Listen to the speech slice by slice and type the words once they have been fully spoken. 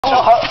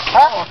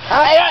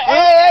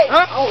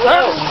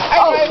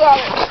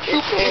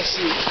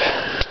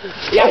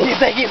Yeah, he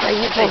take.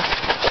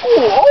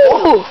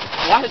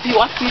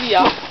 Watch TV,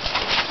 y'all.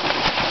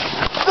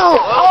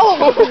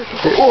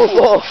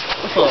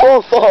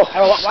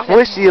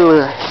 Where's she at?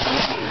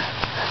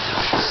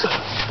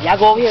 Y'all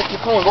go over here to the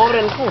corner. Go over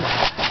there in the corner.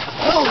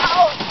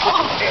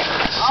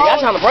 Y'all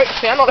trying to break.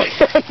 See, I know that.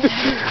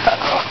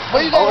 But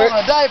you got on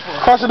a diaper.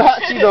 Crushing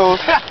hot Cheetos.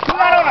 You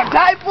got on a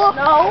diaper?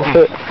 No.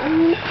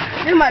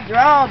 This is my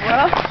draw,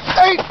 bro.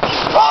 Hey,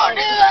 fuck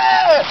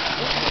this!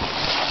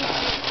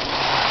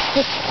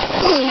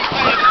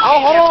 Oh,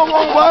 hold on,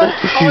 boy.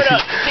 Hold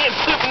up. Can't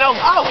flip no.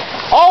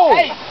 Oh!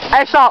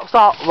 Hey, stop,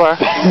 bro.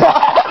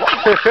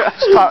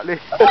 Stop this.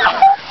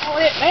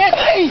 Man,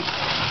 hey!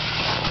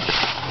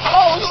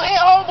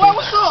 Oh, boy,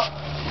 what's up?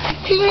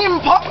 He didn't even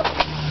pop.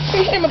 For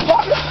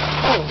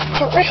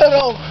real,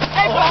 though.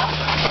 Hey, bro.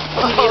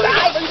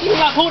 You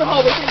got hold of her.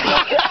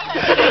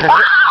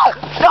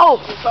 No!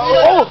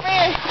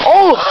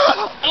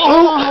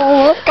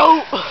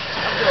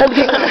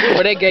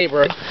 Bro, they gay,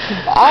 bro.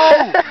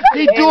 Oh!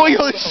 He doing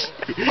your shit.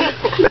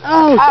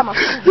 Oh!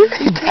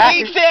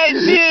 He said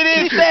shit.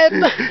 He said.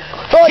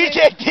 He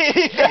just did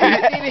it.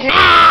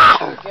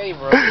 Gay,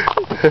 bro.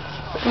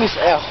 Give me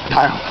some L.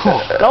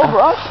 Go,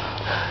 bro.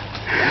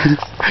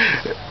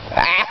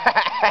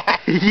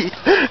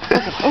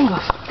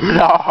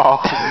 No.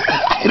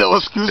 You know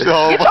what's excuse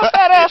home. Get your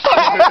fat ass up.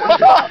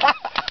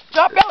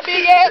 Drop your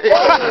big ass.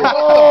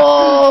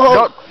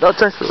 Don't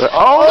touch it.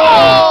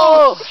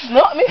 Oh!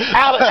 Snort me.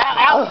 Out.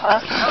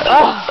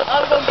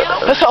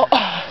 Let's go.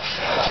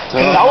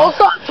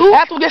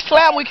 After we get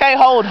slammed, we can't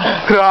hold him.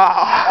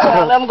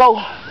 Let him go.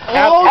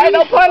 Ain't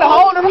no point in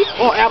holding him.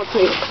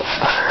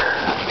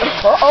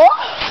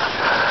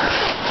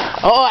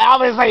 Oh,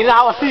 Alvin say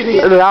now I see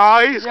this.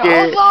 No, he's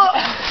scared.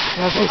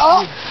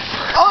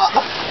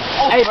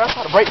 Hey, bro, I'm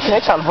trying to break 10. They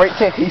trying to break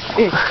 10. He's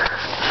sick.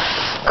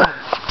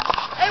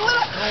 Hey, what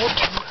up?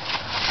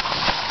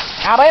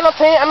 Alvin ain't no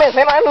 10. I mean,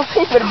 ain't no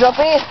 10. Better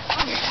jump in.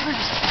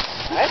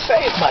 I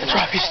say it's about to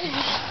drop his shit.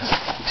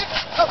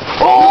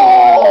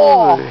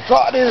 Oh!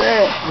 Drop this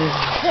ass.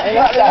 Hey,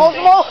 hold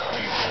some more.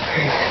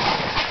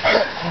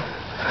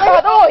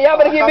 Hold on, y'all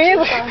better get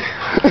busy.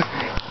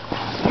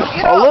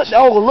 Look,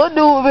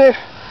 dude, man.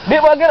 Big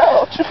boy, get up.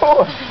 What you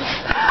doing?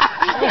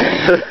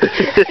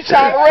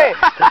 Trying to wreck.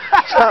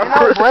 Ain't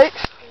no break.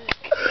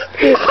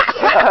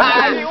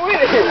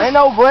 Ain't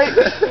no break.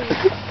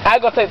 I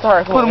go take the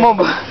turn. Put him on.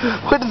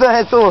 Put his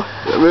ass to him.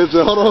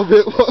 Hold on a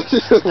bit.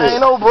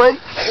 Ain't no break.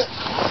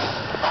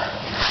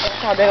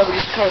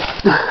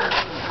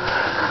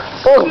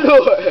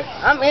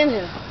 I'm in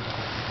here.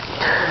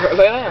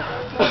 Lay down.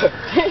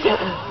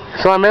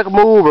 Somebody make a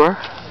move, bro.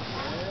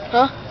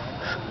 Huh?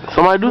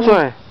 Somebody do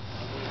something.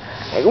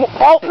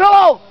 Oh,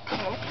 pillow!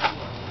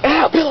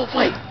 Ow, pillow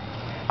fight.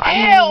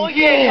 Hell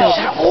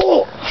yeah!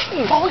 Oh,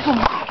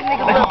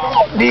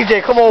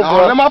 DJ, come on,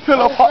 bro. Let my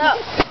pillow pop.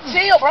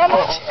 Chill, bro. I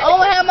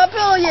don't have my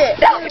pillow yet.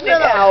 Go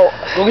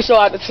get your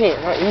out the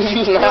tent. Right? You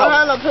using the I don't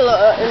house. have no pillow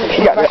in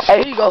the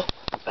Hey, here you go.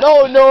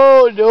 No.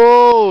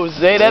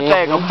 Say that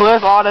thing. A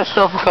bus, all that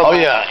stuff will come. Oh,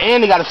 yeah.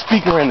 And they got a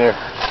speaker in there.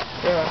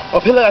 Yeah. Oh,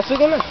 pillow got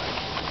stick in there?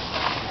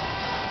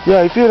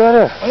 Yeah, you feel that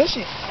there? Oh, this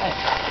shit.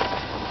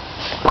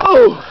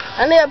 Oh.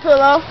 I need a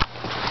pillow.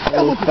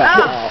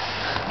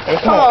 Hey,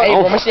 come on. Hey,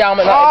 bro, make sure y'all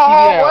make that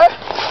TV down.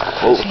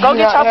 Go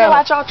get your pillow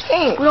out your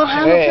tent. We don't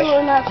have no pillow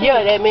in that.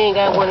 Yeah, that man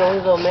got one on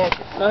his little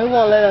mattress. No, he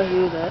won't let us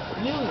use that.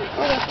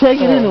 Take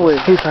it anyway.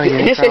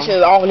 This section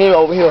is all him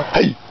over here.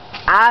 Hey.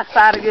 Our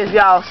side against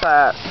y'all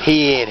side.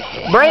 Head.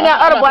 Bring that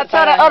other boy.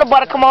 Tell that other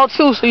boy to come on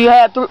too, so you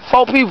have 4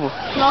 people.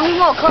 No, he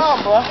won't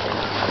come, bro.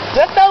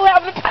 That's not what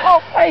happened to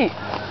hey.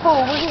 Who?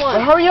 Which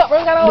one? Hurry up,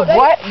 bring that all day.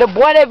 The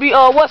boy that be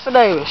what's the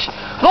name?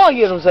 Go and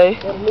get him, Zay.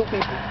 The new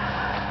people.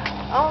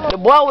 I don't know. The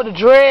boy with the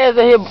dreads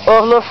and his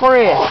little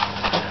friend.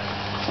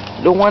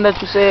 The one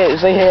that you said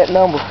Zay had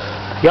number.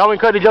 Y'all want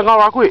to cut the junk off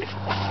right quick?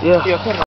 Yeah.